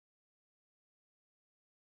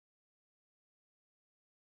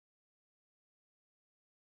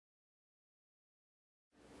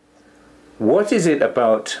What is it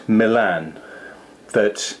about Milan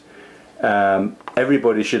that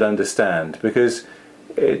everybody should understand? Because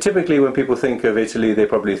typically when people think of Italy, they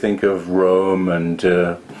probably think of Rome and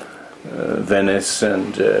Venice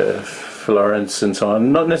and Florence and so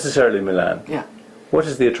on, not necessarily Milan. Yeah. What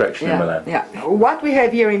is the attraction in Milan? Yeah. What we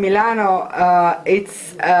have here in Milano,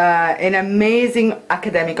 it's an amazing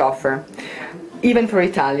academic offer, even for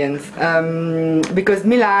Italians, because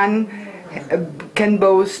Milan can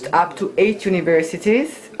boast up to 8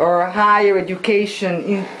 universities or higher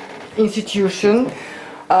education institutions,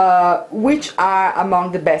 which are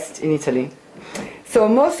among the best in Italy. So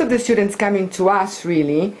most of the students coming to us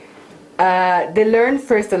really, they learn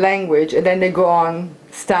first the language and then they go on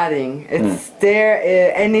studying. It's there,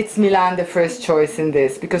 and it's Milan the first choice in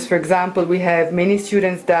this, because for example we have many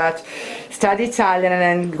students that study Italian and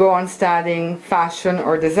then go on studying fashion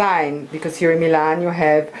or design, because here in Milan you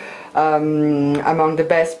have among the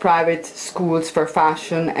best private schools for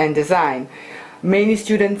fashion and design. Many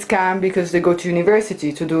students come because they go to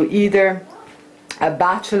university to do either a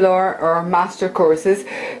bachelor or master courses,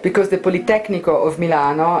 because the Politecnico of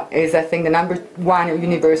Milano is, I think, the #1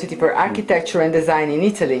 university for architecture and design in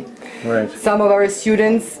Italy. Right. Some of our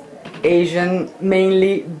students, Asian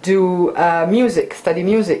mainly, do music, study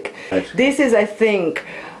music. Right. This is, I think,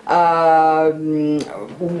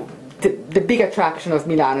 the big attraction of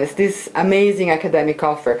Milano is this amazing academic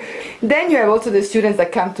offer. Then you have also the students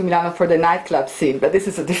that come to Milano for the nightclub scene, but this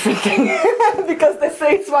is a different thing because they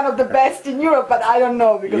say it's one of the best in Europe, but I don't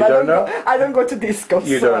know, because I don't go to discos.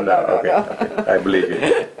 You don't know? Okay. Okay, I believe you.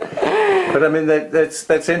 But I mean,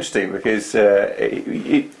 that's interesting, because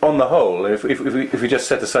on the whole, if we just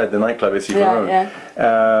set aside the nightclub issue for a moment,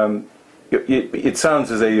 it sounds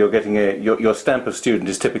as though you're getting your stamp of student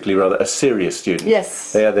is typically rather a serious student.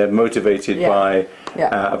 Yes. They're motivated by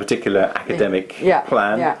a particular academic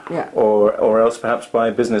plan, or else perhaps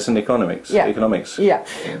by business and economics. Yeah.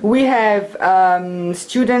 We have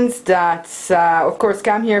students that, of course,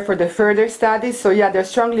 come here for the further studies. So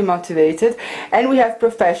they're strongly motivated, and we have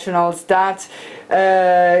professionals that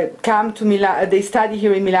come to Milan. They study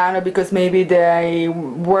here in Milano because maybe they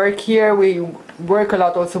work here. We work a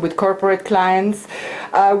lot also with corporate clients.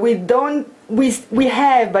 We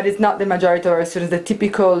have, but it's not the majority of our students, the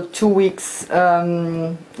typical 2 weeks,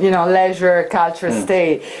 leisure culture stay.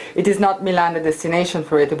 It is not Milan the destination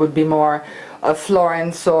for it. It would be more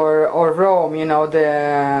Florence or Rome,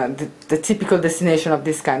 the typical destination of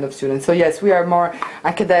this kind of students. So yes, we are more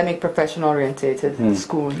academic, professional orientated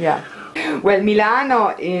school. Yeah. Well,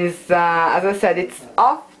 Milano is, as I said, it's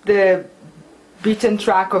off the beaten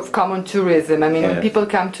track of common tourism. I mean, when people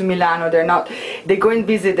come to Milano, they go and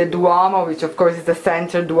visit the Duomo, which of course is the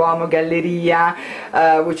center, Duomo Galleria,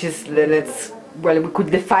 which is, we could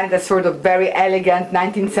define it as sort of very elegant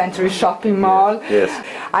 19th century shopping mall. Yes.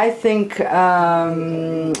 I think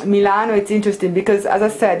Milano, it's interesting because, as I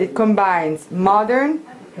said, it combines modern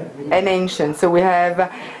and ancient. So we have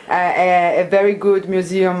a very good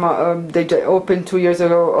museum they opened 2 years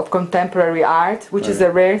ago of contemporary art, which is a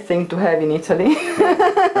rare thing to have in Italy.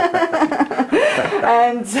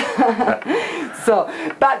 And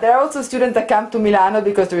but there are also students that come to Milano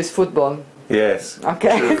because there is football. Yes.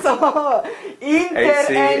 Okay. True. So Inter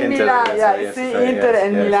and Milan, Inter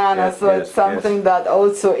and Milano. So it's something that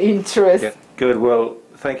also interests. Good. Well,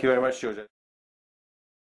 thank you very much, Giorgia.